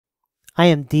I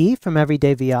am Dee from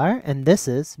Everyday VR, and this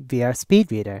is VR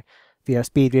Speed Reader. VR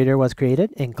Speed Reader was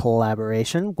created in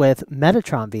collaboration with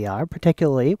Metatron VR,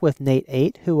 particularly with Nate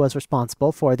 8, who was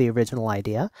responsible for the original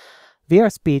idea. VR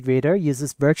Speed Reader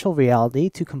uses virtual reality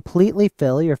to completely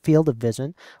fill your field of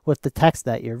vision with the text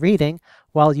that you're reading,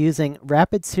 while using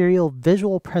rapid serial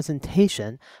visual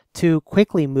presentation to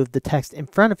quickly move the text in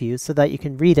front of you so that you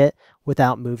can read it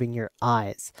without moving your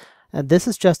eyes. And this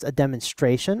is just a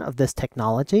demonstration of this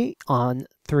technology on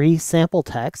 3 sample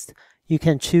texts. You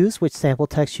can choose which sample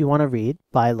text you want to read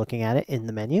by looking at it in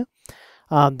the menu.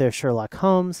 There's Sherlock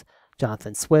Holmes,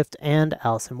 Jonathan Swift, and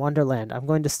Alice in Wonderland. I'm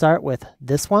going to start with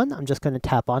this one. I'm just going to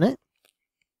tap on it.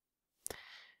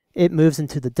 It moves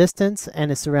into the distance and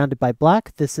is surrounded by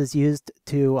black. This is used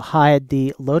to hide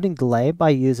the loading delay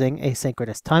by using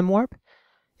asynchronous time warp.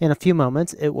 In a few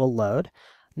moments, it will load.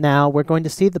 Now we're going to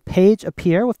see the page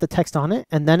appear with the text on it,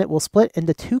 and then it will split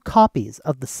into 2 copies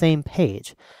of the same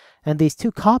page. And these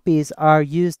 2 copies are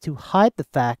used to hide the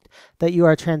fact that you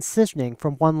are transitioning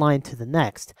from one line to the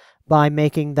next by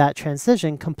making that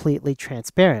transition completely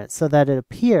transparent so that it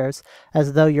appears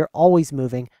as though you're always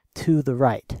moving to the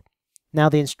right. Now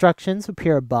the instructions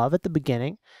appear above at the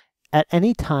beginning. At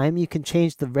any time, you can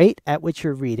change the rate at which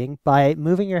you're reading by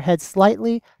moving your head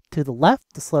slightly to the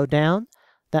left to slow down.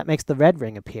 That makes the red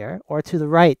ring appear, or to the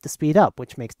right to speed up,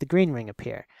 which makes the green ring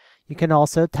appear. You can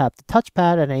also tap the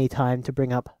touchpad at any time to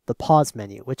bring up the pause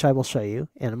menu, which I will show you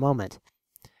in a moment.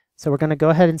 So we're going to go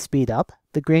ahead and speed up.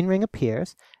 The green ring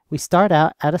appears. We start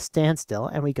out at a standstill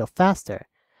and we go faster.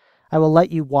 I will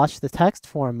let you watch the text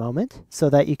for a moment so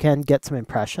that you can get some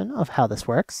impression of how this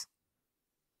works.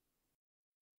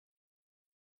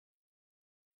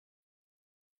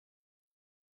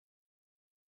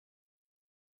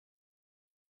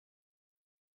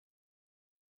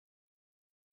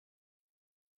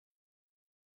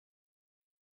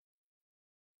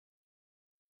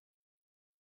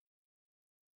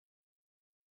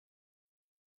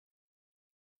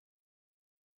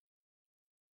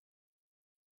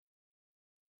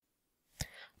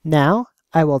 Now,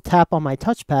 I will tap on my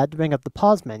touchpad to bring up the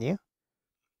pause menu.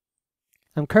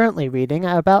 I'm currently reading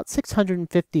at about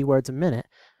 650 words a minute,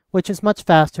 which is much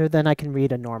faster than I can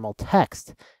read a normal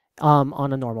text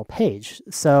on a normal page.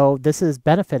 So this is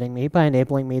benefiting me by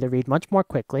enabling me to read much more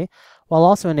quickly, while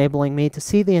also enabling me to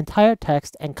see the entire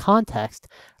text and context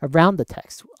around the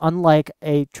text, unlike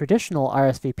a traditional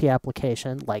RSVP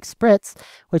application like Spritz,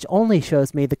 which only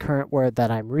shows me the current word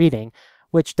that I'm reading,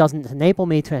 which doesn't enable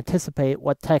me to anticipate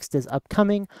what text is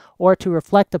upcoming or to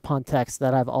reflect upon text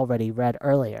that I've already read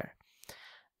earlier.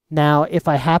 Now, if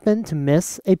I happen to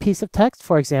miss a piece of text,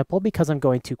 for example, because I'm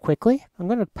going too quickly, I'm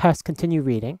going to press continue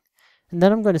reading, and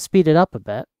then I'm going to speed it up a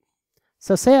bit.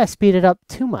 So say I speed it up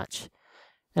too much,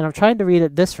 and I'm trying to read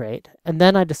at this rate, and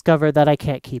then I discover that I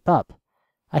can't keep up.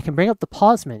 I can bring up the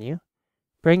pause menu,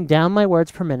 bring down my words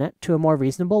per minute to a more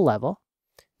reasonable level,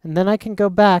 and then I can go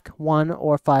back 1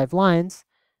 or 5 lines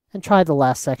and try the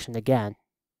last section again.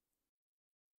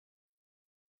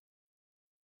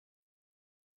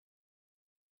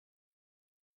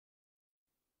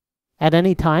 At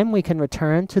any time, we can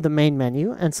return to the main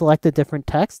menu and select a different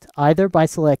text, either by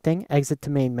selecting Exit to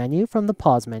Main Menu from the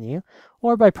Pause menu,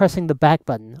 or by pressing the back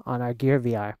button on our Gear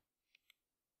VR.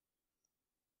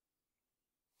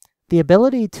 The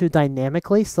ability to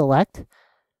dynamically select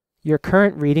your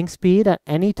current reading speed at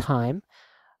any time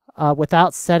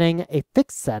without setting a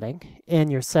fixed setting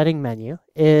in your setting menu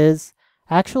is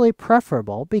actually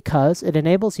preferable because it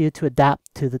enables you to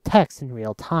adapt to the text in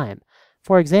real time.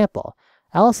 For example,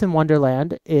 Alice in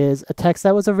Wonderland is a text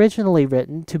that was originally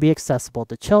written to be accessible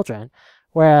to children,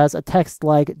 whereas a text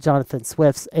like Jonathan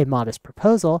Swift's A Modest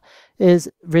Proposal is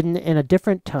written in a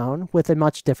different tone with a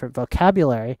much different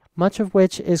vocabulary, much of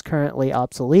which is currently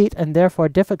obsolete and therefore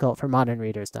difficult for modern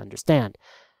readers to understand.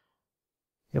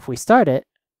 If we start it,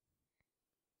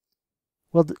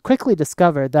 we'll quickly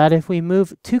discover that if we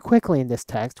move too quickly in this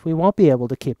text, we won't be able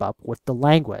to keep up with the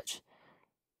language.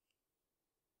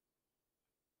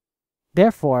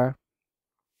 Therefore,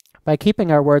 by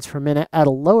keeping our words per minute at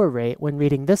a lower rate when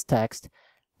reading this text,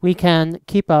 we can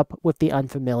keep up with the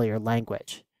unfamiliar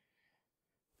language.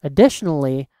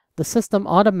 Additionally, the system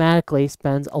automatically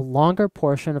spends a longer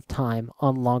portion of time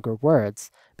on longer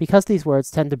words because these words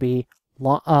tend to be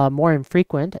more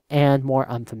infrequent and more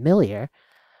unfamiliar.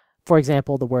 For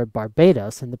example, the word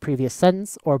Barbados in the previous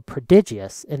sentence or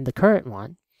prodigious in the current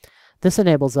one. This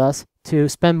enables us to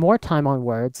spend more time on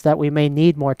words that we may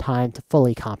need more time to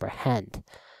fully comprehend.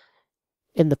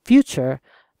 In the future,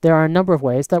 there are a number of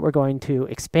ways that we're going to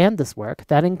expand this work.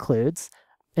 That includes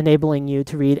enabling you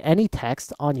to read any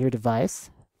text on your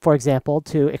device for example,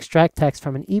 to extract text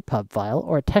from an epub file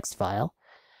or a text file,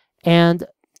 and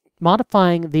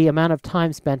modifying the amount of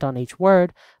time spent on each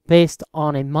word based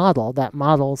on a model that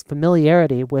models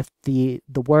familiarity with the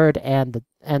word and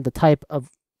the type of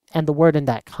and the word in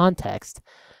that context,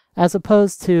 as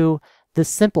opposed to this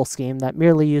simple scheme that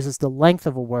merely uses the length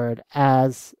of a word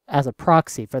as a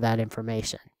proxy for that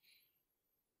information.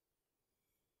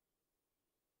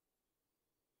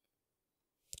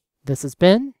 This has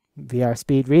been VR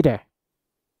Speed Reader.